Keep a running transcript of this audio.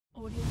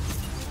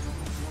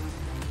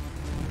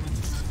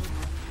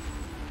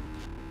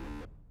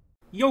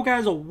Yo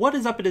guys, what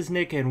is up? It is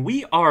Nick, and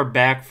we are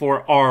back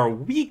for our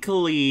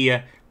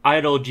weekly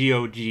Idle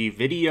GOG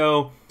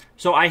video.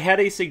 So I had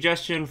a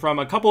suggestion from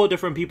a couple of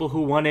different people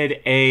who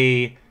wanted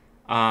a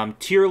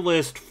tier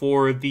list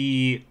for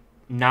the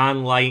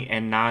non-light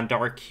and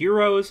non-dark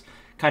heroes,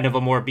 kind of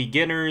a more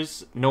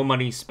beginners, no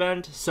money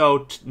spent.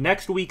 So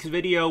next week's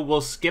video,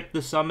 we'll skip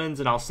the summons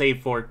and I'll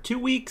save for 2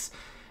 weeks,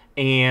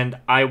 and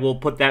I will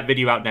put that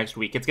video out next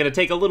week. It's going to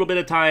take a little bit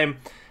of time.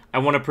 I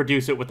want to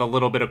produce it with a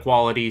little bit of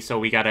quality,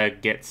 so I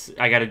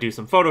gotta do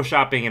some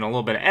photoshopping and a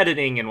little bit of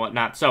editing and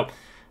whatnot. So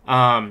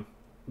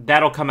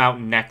that'll come out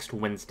next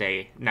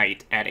Wednesday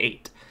night at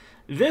 8.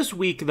 This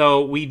week,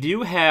 though, we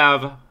do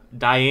have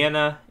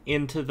Diana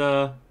into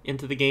the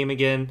game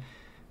again.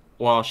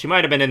 Well, she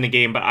might have been in the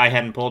game, but I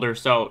hadn't pulled her,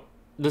 so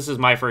this is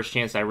my first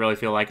chance. I really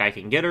feel like I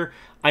can get her.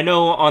 I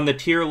know on the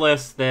tier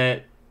list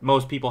that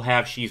most people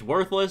have she's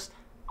worthless.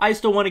 I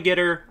still want to get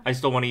her. I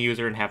still want to use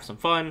her and have some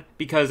fun,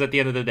 because at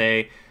the end of the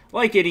day,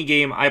 like any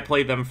game, I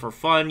play them for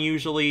fun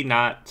usually,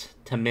 not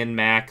to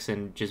min-max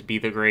and just be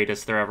the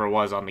greatest there ever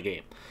was on the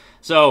game.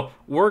 So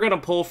we're going to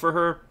pull for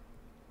her.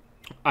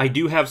 I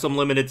do have some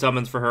limited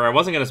summons for her. I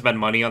wasn't going to spend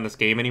money on this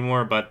game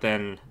anymore, but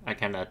then I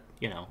kind of,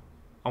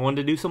 I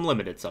wanted to do some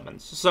limited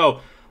summons.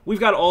 So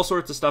we've got all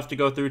sorts of stuff to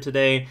go through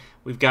today.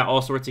 We've got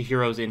all sorts of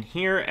heroes in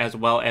here, as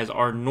well as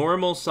our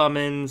normal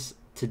summons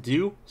to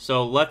do.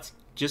 So let's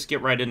just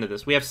get right into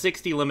this. We have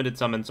 60 limited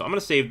summons, so I'm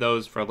going to save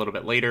those for a little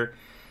bit later.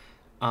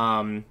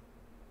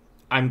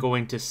 I'm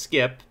going to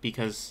skip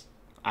because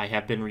I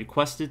have been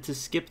requested to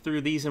skip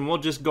through these, and we'll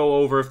just go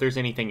over if there's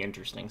anything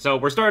interesting. So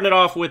we're starting it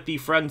off with the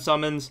friend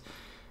summons.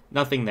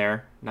 Nothing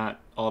there.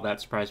 Not all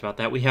that surprised about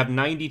that. We have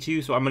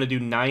 92, so I'm going to do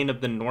 9 of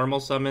the normal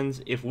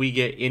summons. If we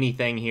get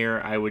anything here,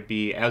 I would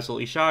be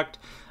absolutely shocked.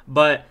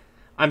 But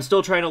I'm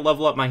still trying to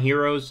level up my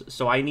heroes,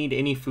 so I need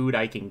any food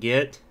I can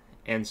get.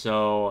 And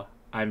so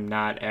I'm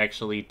not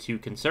actually too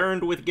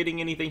concerned with getting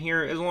anything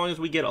here, as long as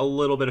we get a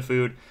little bit of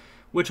food,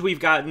 which we've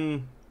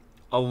gotten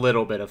a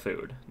little bit of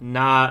food.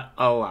 Not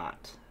a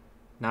lot.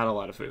 Not a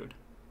lot of food.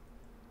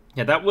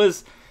 Yeah, that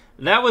was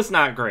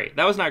not great.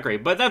 That was not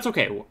great, but that's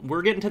okay.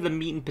 We're getting to the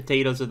meat and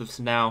potatoes of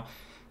this now.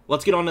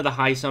 Let's get on to the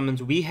high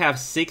summons. We have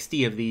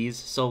 60 of these,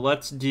 so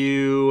let's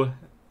do...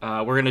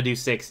 we're going to do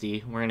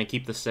 60. We're going to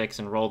keep the 6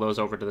 and roll those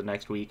over to the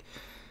next week.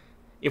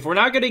 If we're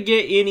not going to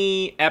get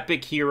any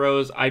epic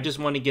heroes, I just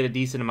want to get a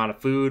decent amount of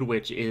food,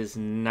 which is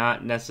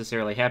not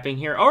necessarily happening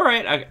here. All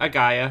right, a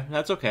Gaia.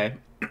 That's okay.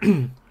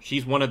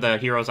 She's one of the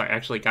heroes I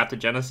actually got to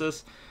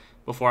Genesis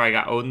before I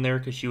got Odin there,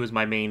 because she was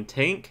my main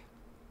tank.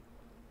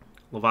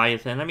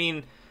 Leviathan.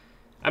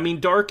 I mean,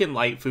 dark and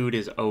light food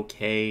is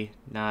okay.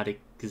 Not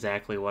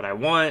exactly what I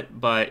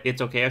want, but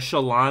it's okay. A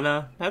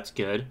Shalana, that's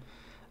good.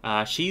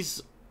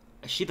 She's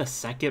the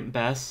second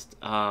best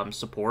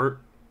support,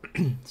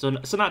 so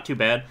not too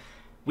bad.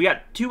 We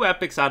got 2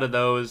 epics out of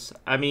those.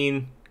 I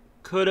mean,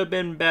 could have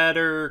been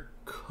better,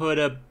 could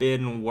have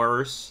been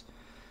worse.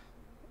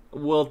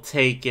 We'll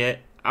take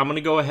it. I'm going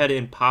to go ahead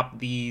and pop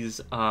these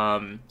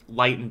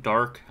light and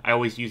dark. I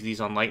always use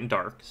these on light and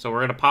dark. So we're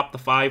going to pop the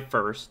 5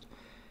 first,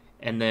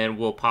 and then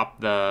we'll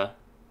pop the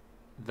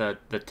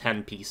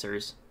 10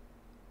 piecers.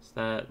 So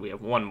that we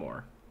have 1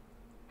 more.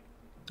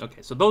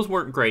 Okay, so those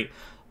weren't great.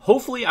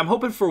 Hopefully, I'm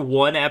hoping for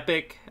 1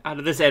 epic out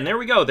of this. And there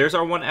we go. There's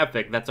our 1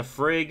 epic. That's a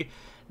Frigg.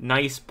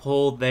 Nice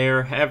pull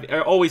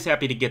there. Always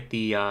happy to get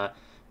the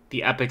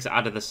epics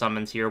out of the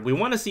summons here. We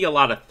want to see a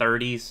lot of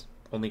 30s.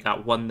 Only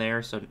got 1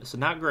 there, so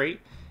not great.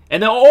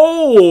 And then,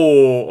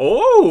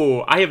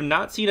 I have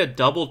not seen a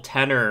double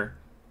tenor.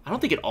 I don't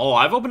think at all.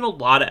 I've opened a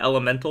lot of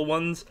elemental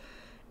ones,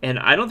 and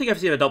I don't think I've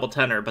seen a double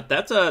tenor. But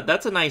that's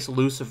a nice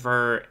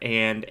Lucifer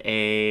and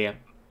a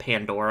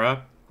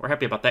Pandora. We're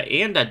happy about that,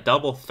 and a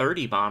double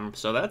 30 bomb.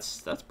 So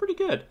that's pretty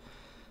good.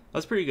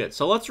 That's pretty good.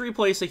 So let's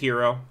replace a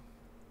hero.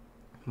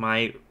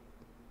 My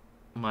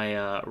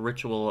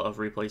ritual of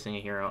replacing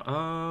a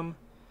hero.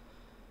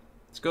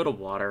 Let's go to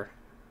water.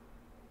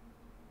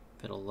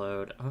 It'll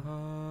load.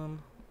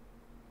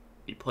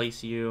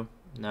 Replace you.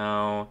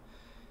 No.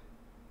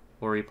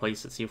 We'll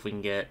replace it, see if we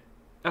can get...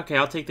 Okay,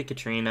 I'll take the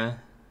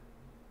Katrina.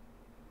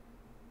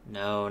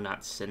 No,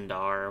 not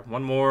Sindar.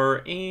 1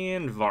 more,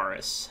 and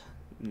Varus.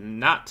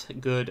 Not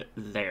good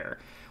there.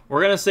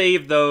 We're going to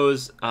save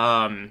those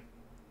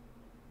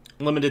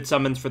limited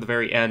summons for the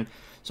very end.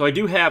 So I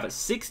do have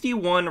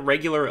 61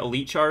 regular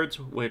elite shards,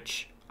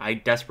 which I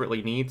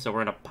desperately need, so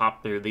we're going to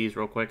pop through these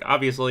real quick.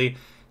 Obviously,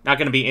 not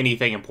going to be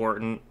anything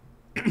important.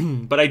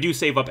 But I do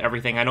save up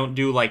everything. I don't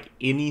do like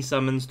any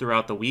summons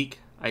throughout the week.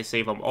 I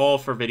save them all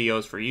for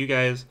videos for you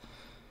guys.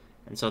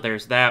 And so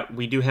there's that.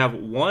 We do have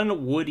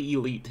 1 wood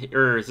elite,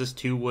 or is this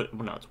 2 wood?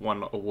 Well, no, it's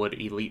 1 wood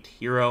elite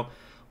hero.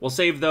 We'll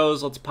save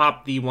those. Let's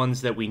pop the ones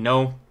that we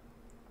know.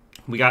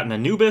 We got an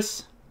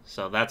Anubis,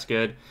 so that's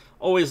good.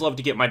 Always love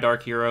to get my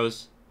dark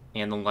heroes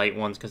and the light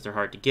ones because they're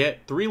hard to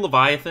get. 3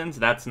 Leviathans,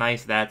 that's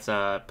nice. That's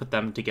put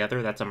them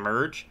together. That's a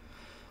merge.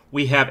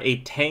 We have a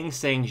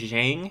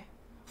chang'e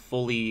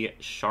fully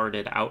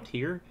sharded out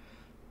here.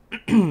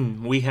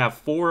 We have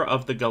 4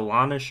 of the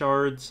Galana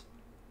shards.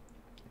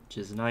 which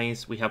is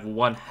nice. We have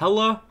 1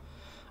 Hella.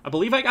 I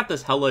believe I got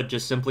this Hella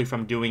just simply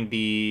from doing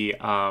the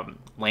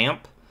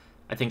lamp.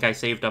 I think I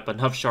saved up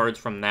enough shards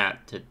from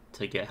that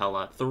to get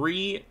Hella.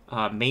 3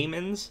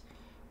 Maimons.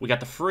 We got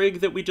the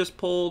Frigg that we just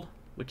pulled,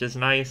 which is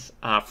nice.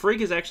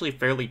 Frigg is actually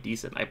fairly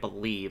decent, I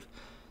believe.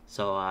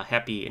 So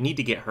happy. I need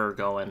to get her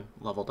going,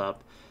 leveled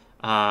up.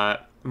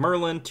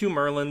 Merlin, 2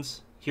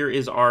 Merlins. Here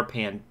is our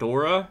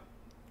Pandora.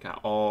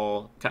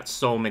 Got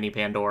so many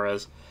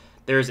Pandoras.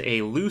 There's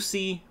a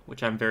Lucy,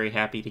 which I'm very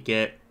happy to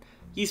get.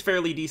 He's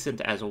fairly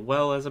decent as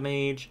well as a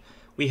mage.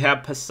 We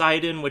have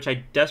Poseidon, which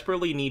I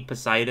desperately need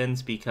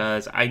Poseidons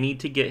because I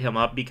need to get him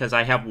up because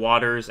I have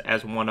waters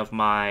as one of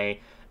my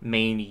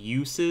main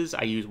uses.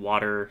 I use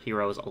water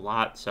heroes a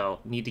lot, so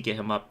need to get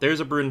him up. There's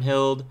a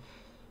Brunhild.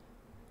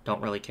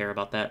 Don't really care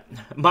about that.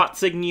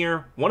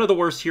 Motsignir, one of the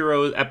worst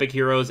heroes, epic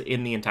heroes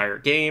in the entire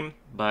game,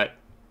 but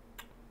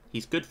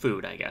he's good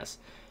food, I guess.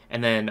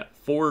 And then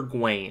 4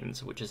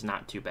 Gwaines, which is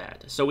not too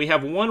bad. So we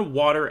have 1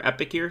 water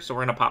epic here, so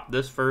we're going to pop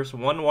this first.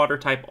 1 water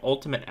type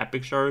ultimate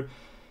epic shard.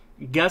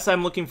 Guess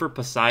I'm looking for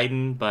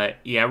Poseidon, but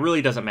yeah, it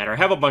really doesn't matter. I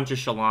have a bunch of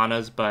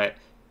Shalanas, but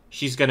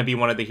she's going to be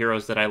one of the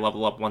heroes that I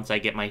level up once I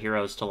get my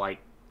heroes to, like,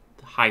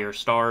 higher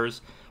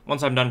stars.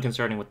 Once I'm done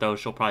concerning with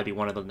those, she'll probably be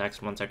one of the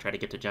next ones I try to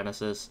get to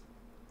Genesis.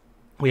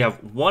 We have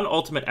 1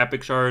 ultimate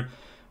epic shard.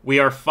 We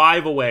are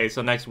 5 away,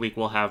 so next week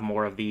we'll have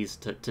more of these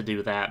to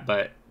do that,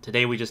 but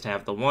today we just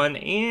have the 1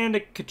 and a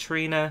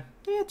Katrina.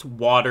 It's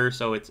water,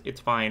 so it's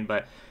fine,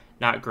 but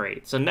not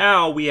great. So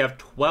now we have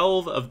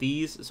 12 of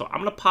these, so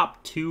I'm going to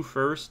pop 2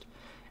 first,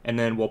 and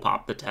then we'll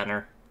pop the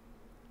tenor.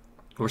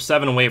 We're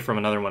 7 away from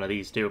another one of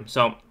these, too.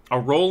 So a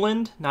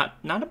Roland, not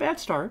a bad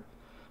start.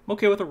 I'm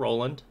okay with a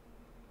Roland.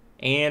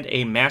 And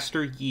a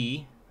Master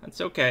Yi.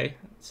 That's okay.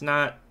 It's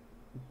not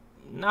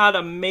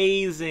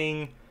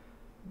amazing,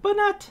 but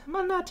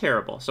not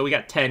terrible. So we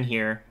got 10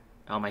 here.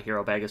 Oh, my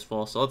hero bag is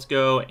full. So let's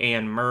go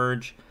and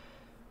merge.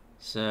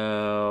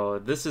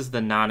 So this is the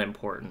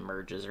non-important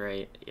merges,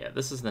 right? Yeah,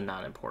 this is the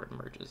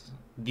non-important merges.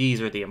 These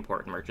are the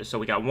important merges. So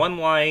we got 1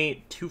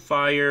 light, 2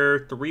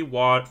 fire,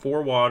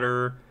 4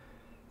 water,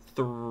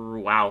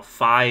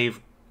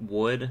 5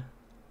 wood.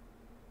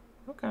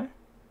 Okay.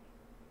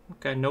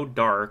 Okay, no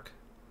dark,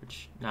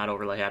 which not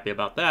overly happy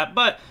about that,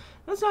 but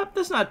that's not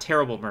a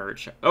terrible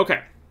merge.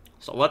 Okay,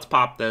 so let's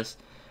pop this.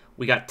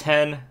 We got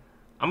 10.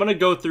 I'm going to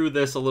go through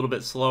this a little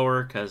bit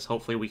slower because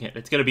hopefully we can...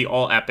 It's going to be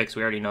all epics.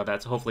 We already know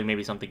that, so hopefully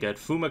maybe something good.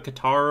 Fuma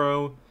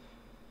Kataro.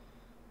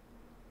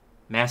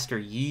 Master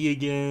Yi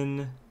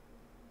again.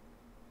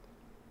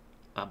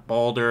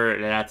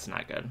 Baldur. That's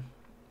not good.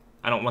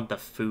 I don't want the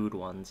food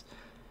ones.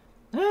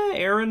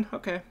 Aaron.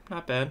 Okay,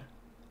 not bad.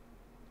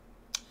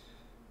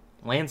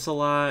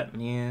 Lancelot.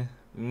 Meh.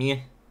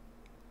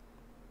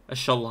 A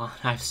Shalana.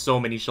 I have so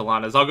many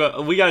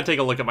Shalanas. We got to take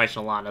a look at my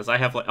Shalanas. I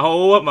have like...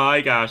 Oh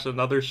my gosh,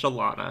 another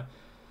Shalana.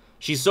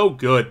 She's so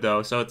good,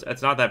 though, so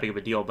it's not that big of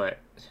a deal, but...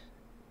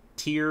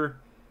 Tier...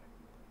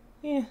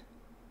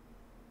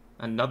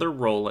 Another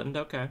Roland,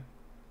 okay.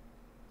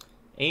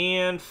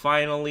 And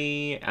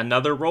finally,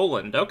 another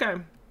Roland, okay.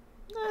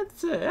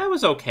 That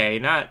was okay,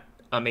 not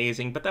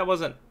amazing, but that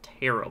wasn't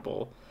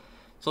terrible.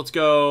 So let's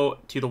go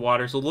to the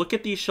water. So look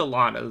at these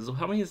Shalanas.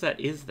 How many is that?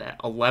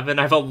 11?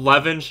 I have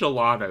 11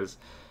 Shalanas.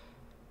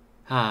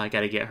 I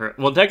gotta get her.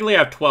 Well, technically I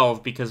have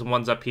 12 because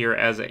one's up here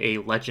as a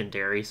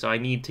legendary, so I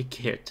need to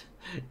get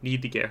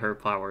her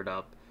powered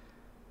up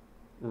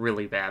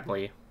really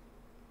badly.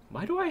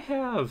 Why do I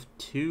have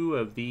 2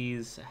 of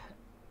these?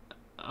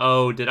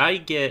 Oh, I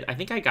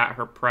think I got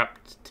her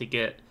prepped to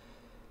get...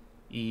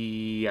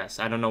 Yes,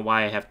 I don't know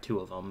why I have 2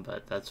 of them,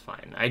 but that's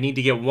fine. I need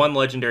to get 1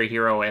 legendary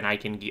hero and I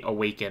can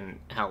awaken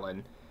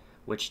Helen,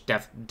 which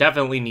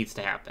definitely needs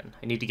to happen.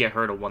 I need to get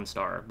her to 1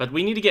 star. But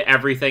we need to get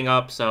everything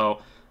up,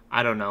 so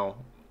I don't know.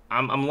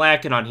 I'm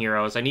lacking on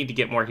heroes. I need to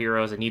get more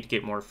heroes. I need to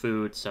get more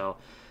food, so...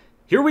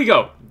 Here we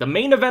go. The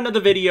main event of the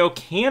video.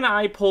 Can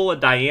I pull a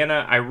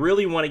Diana? I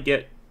really want to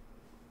get...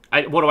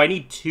 What do I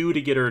need? 2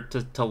 to get her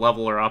to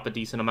level her up a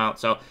decent amount.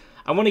 So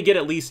I want to get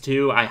at least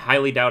 2. I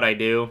highly doubt I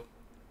do.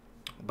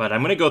 But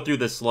I'm going to go through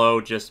this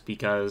slow just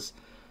because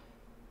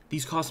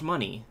these cost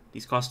money.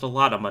 These cost a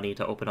lot of money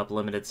to open up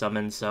limited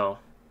summons. So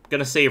I'm going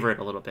to savor it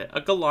a little bit.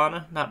 A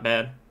Galana. Not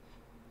bad.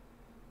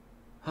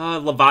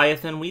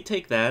 Leviathan. We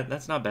take that.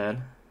 That's not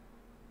bad.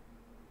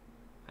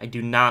 I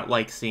do not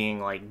like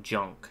seeing, like,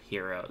 junk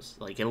heroes.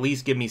 Like, at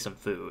least give me some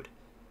food.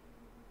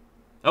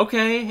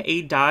 Okay,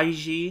 a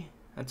Daiji.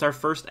 That's our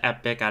first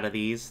epic out of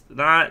these.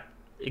 Not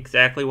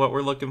exactly what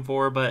we're looking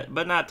for, but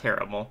not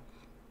terrible.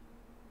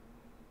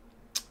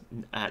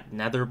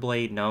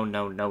 Netherblade,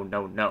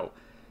 no.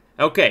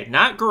 Okay,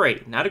 not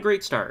great. Not a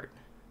great start.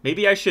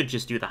 Maybe I should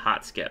just do the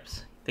hot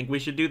skips. Think we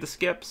should do the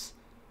skips?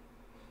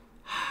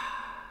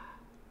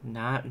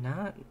 Not...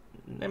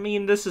 I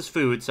mean, this is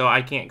food, so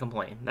I can't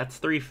complain. That's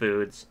 3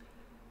 foods.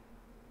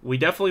 We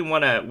definitely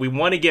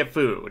want to get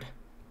food.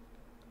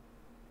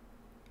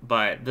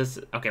 But this...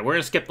 Okay, we're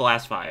going to skip the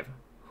last 5.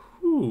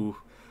 Whew,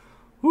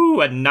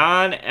 a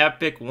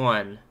non-epic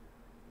one.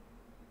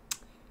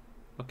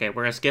 Okay,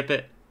 we're going to skip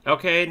it.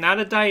 Okay, not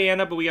a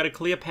Diana, but we got a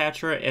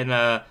Cleopatra and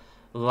a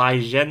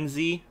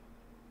Lygenzi.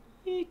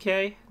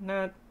 Okay,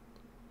 not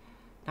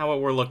what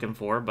we're looking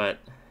for, but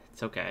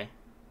it's okay.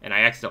 And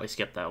I accidentally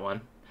skipped that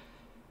one.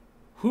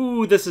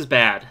 Whoo, this is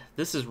bad.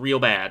 This is real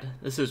bad.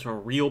 This is a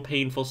real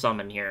painful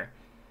summon here.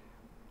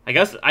 I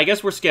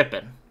guess we're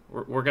skipping.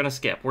 We're gonna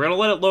skip. We're gonna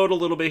let it load a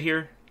little bit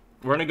here.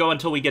 We're gonna go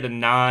until we get a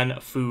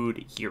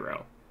non-food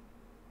hero.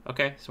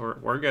 Okay, so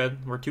we're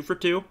good. We're 2 for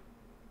 2.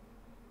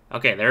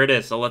 Okay, there it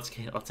is. So let's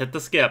hit the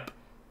skip.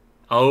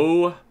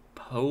 Oh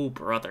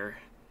brother.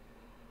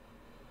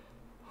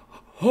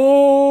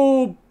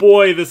 Oh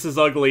boy, this is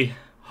ugly.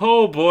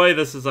 Oh boy,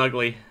 this is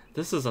ugly.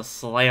 This is a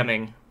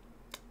slamming.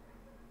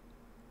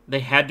 They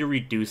had to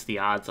reduce the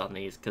odds on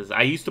these, because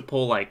I used to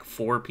pull like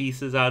 4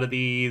 pieces out of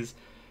these,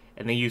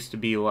 and they used to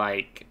be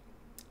like,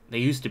 they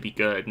used to be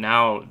good.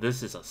 Now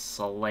this is a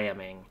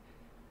slamming.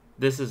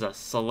 This is a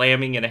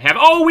slamming and a half.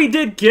 Oh, we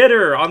did get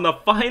her on the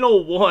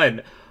final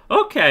one.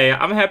 Okay,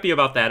 I'm happy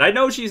about that. I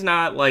know she's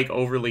not like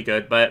overly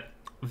good, but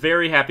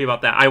very happy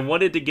about that. I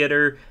wanted to get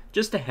her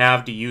just to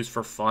have to use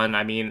for fun.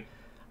 I mean,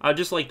 I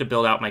just like to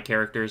build out my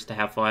characters to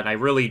have fun. I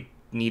really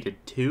needed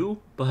 2,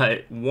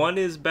 but 1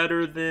 is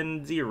better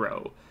than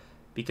 0.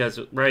 Because,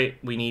 right,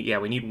 we need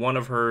 1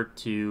 of her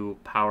to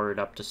power it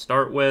up to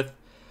start with.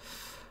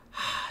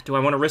 Do I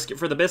want to risk it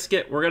for the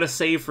biscuit? We're going to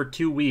save for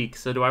 2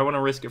 weeks, so do I want to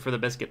risk it for the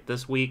biscuit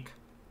this week?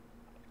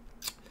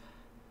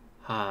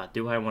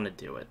 Do I want to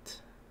do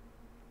it?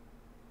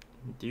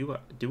 Do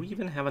we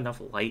even have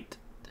enough light?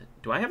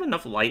 Do I have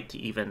enough light to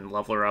even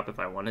level her up if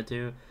I wanted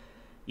to?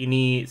 You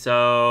need,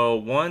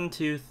 so 1,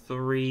 2,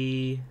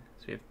 3.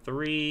 So we have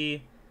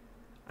 3.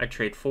 I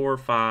trade 4,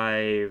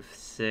 5,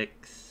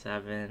 6,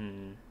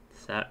 7.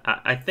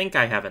 I think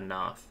I have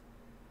enough.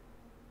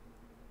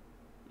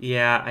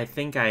 Yeah, I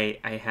think I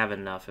have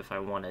enough if I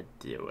want to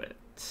do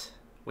it.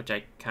 Which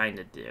I kind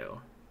of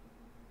do.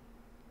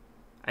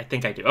 I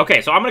think I do.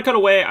 Okay, so I'm going to cut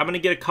away. I'm going to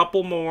get a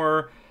couple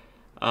more...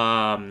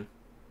 I'm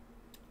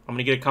going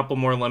to get a couple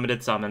more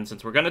limited summons,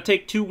 since we're going to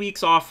take 2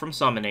 weeks off from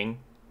summoning,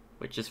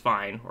 which is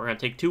fine. We're going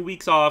to take 2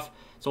 weeks off,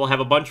 so we'll have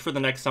a bunch for the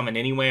next summon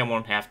anyway. I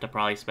won't have to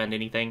probably spend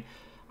anything.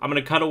 I'm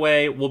going to cut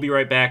away. We'll be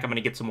right back. I'm going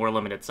to get some more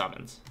limited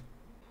summons.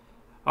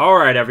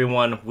 Alright,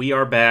 everyone. We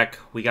are back.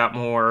 We got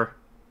more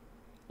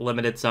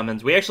limited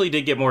summons. We actually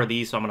did get more of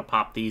these, so I'm going to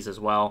pop these as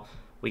well.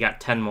 We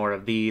got 10 more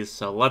of these,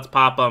 so let's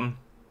pop them.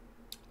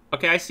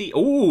 Okay, I see.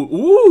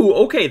 Ooh,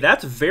 okay,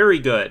 that's very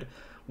good.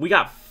 We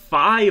got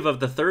 5 of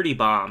the 30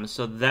 bombs,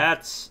 so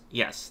that's,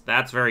 yes,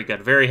 that's very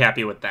good. Very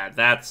happy with that.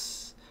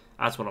 That's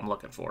what I'm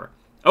looking for.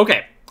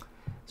 Okay,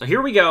 so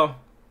here we go.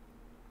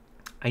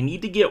 I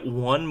need to get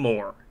 1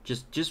 more.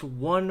 Just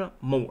 1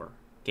 more.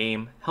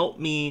 Game, help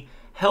me,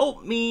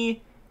 help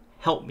me,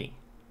 help me.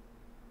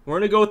 We're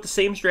going to go with the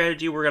same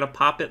strategy. We're going to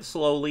pop it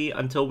slowly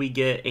until we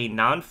get a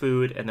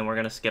non-food, and then we're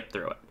going to skip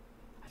through it.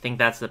 I think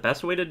that's the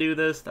best way to do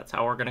this. That's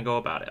how we're going to go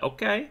about it.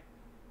 Okay.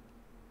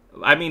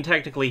 I mean,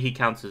 technically, he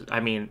counts as... I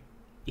mean,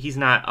 he's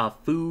not a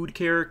food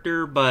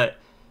character, but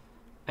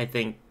I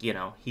think, you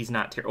know, he's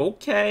not...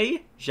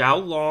 Okay.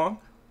 Zhao Long.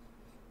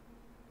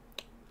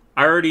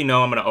 I already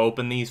know I'm going to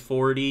open these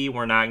 40.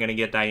 We're not going to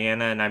get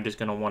Diana, and I'm just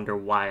going to wonder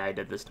why I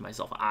did this to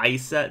myself. I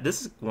said...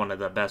 This is one of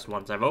the best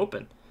ones I've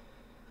opened.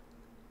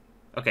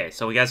 Okay,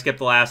 so we got to skip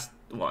the last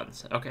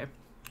ones. Okay.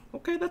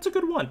 Okay, that's a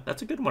good one.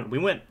 That's a good one. We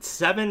went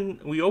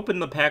 7... We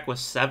opened the pack with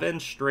 7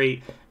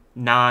 straight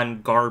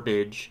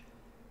non-garbage.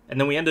 And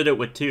then we ended it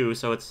with 2,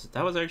 so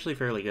that was actually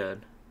fairly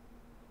good.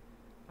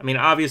 I mean,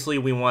 obviously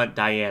we want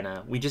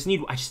Diana. I just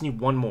need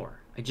 1 more.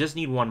 I just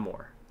need 1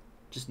 more.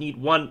 Just need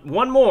one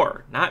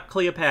more, not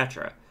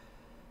Cleopatra.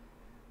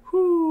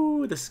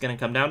 Whoo, this is going to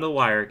come down to the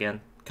wire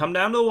again. Come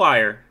down to the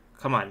wire.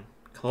 Come on.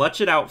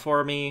 Clutch it out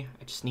for me.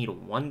 I just need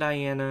 1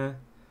 Diana.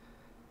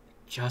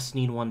 Just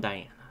need 1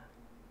 Diana.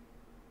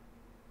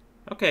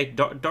 Okay,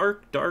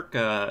 dark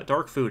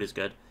food is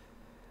good.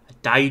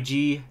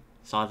 Daiji,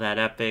 saw that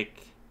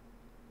epic.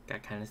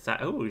 Got kind of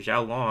sad. Oh,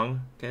 Zhao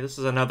Long. Okay, this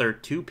is another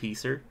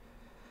 2-piecer.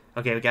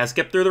 Okay, we gotta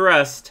skip through the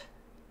rest.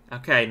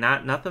 Okay,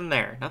 nothing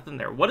there. Nothing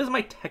there. What is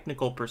my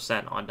technical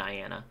percent on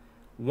Diana?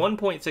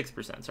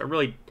 1.6%. So I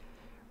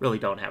really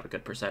don't have a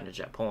good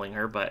percentage at pulling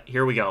her, but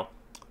here we go.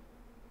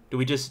 Do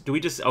we just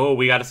oh,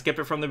 we gotta skip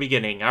it from the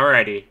beginning.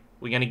 Alrighty.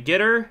 We gonna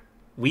get her?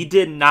 We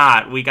did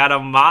not. We got a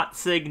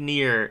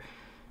Motsigneer.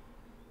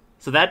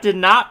 So that did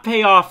not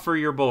pay off for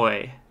your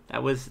boy.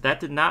 That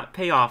did not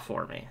pay off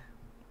for me.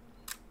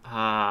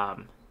 I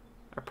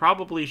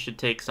probably should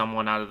take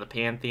someone out of the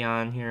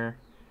Pantheon here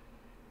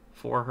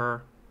for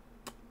her.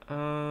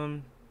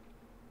 I'm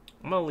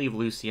going to leave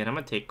Lucian. I'm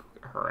going to take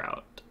her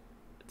out.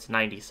 It's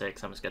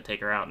 96. I'm just going to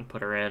take her out and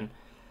put her in.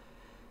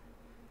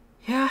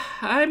 Yeah,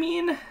 I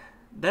mean,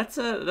 that's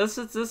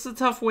a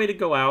tough way to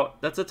go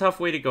out. That's a tough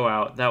way to go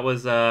out. That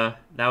was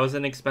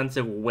an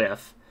expensive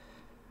whiff.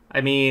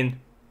 I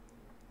mean,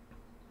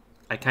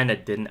 I kind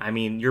of didn't. I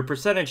mean, your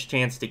percentage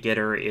chance to get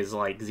her is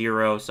like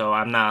 0, so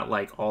I'm not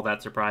like all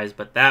that surprised.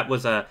 But that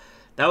was a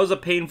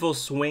painful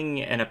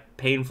swing and a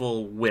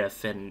painful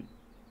whiff and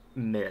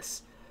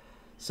miss.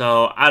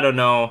 So, I don't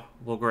know.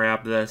 We'll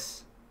grab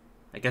this.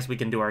 I guess we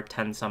can do our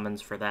 10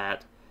 summons for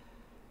that.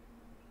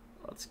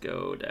 Let's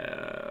go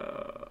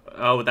down.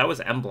 Oh, that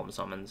was emblem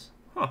summons.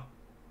 Huh.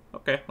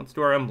 Okay, let's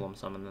do our emblem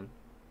summon then.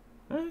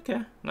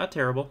 Okay, not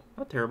terrible.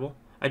 Not terrible.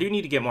 I do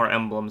need to get more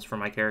emblems for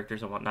my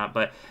characters and whatnot,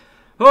 but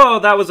oh,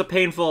 that was a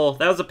painful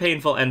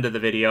end of the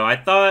video. I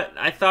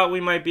thought we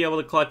might be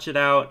able to clutch it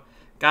out.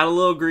 Got a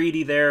little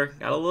greedy there.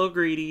 Got a little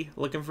greedy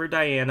looking for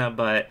Diana,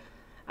 but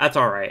that's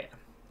all right.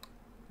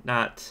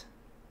 Not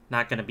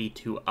going to be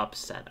too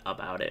upset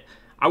about it.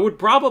 I would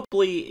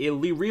probably,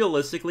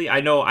 realistically,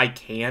 I know I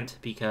can't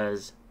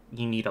because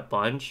you need a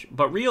bunch,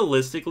 but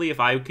realistically, if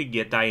I could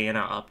get Diana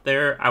up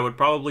there, I would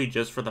probably,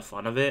 just for the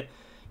fun of it,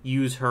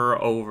 use her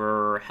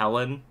over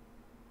Helen.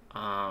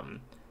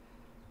 Kind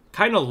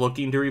of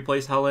looking to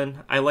replace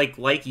Helen. I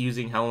like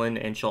using Helen,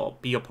 and she'll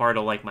be a part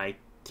of like my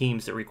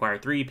teams that require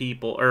 3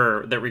 people,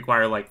 or that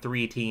require like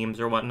 3 teams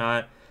or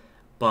whatnot,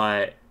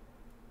 but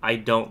I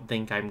don't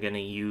think I'm gonna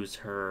use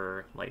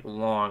her like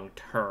long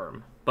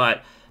term.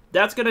 But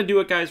that's gonna do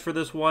it, guys, for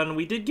this one.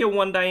 We did get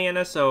 1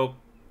 Diana, so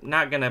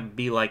not gonna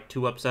be like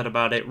too upset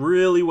about it.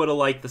 Really would have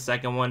liked the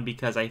second one,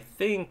 because I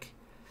think,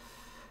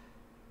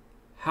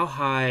 how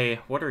high,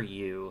 what are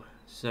you?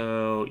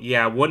 So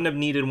yeah, wouldn't have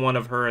needed one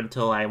of her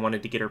until I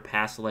wanted to get her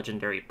past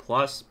Legendary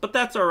Plus, but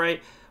that's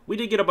alright. We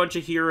did get a bunch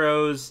of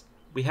heroes.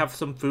 We have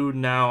some food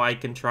now. I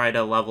can try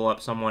to level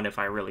up someone if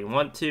I really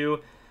want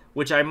to,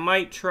 which I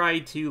might try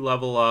to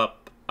level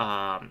up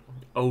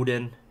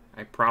Odin.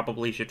 I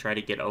probably should try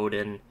to get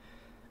Odin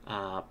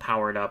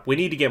powered up. We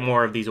need to get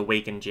more of these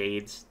Awakened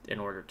Jades in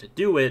order to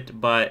do it,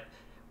 but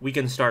we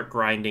can start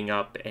grinding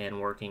up and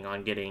working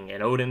on getting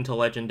an Odin to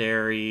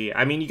Legendary.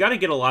 I mean, you got to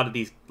get a lot of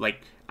these,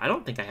 like, I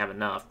don't think I have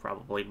enough,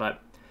 probably,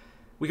 but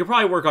we could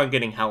probably work on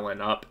getting Helen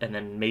up, and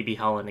then maybe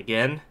Helen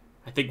again.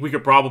 I think we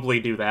could probably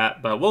do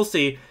that, but we'll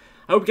see.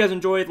 I hope you guys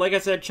enjoyed. Like I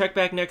said, check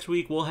back next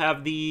week. We'll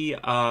have the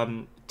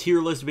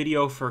tier list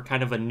video for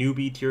kind of a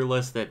newbie tier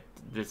list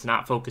that's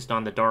not focused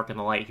on the dark and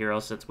the light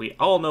heroes, since we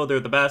all know they're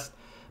the best.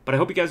 But I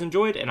hope you guys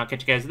enjoyed, and I'll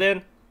catch you guys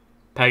then.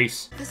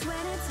 Peace.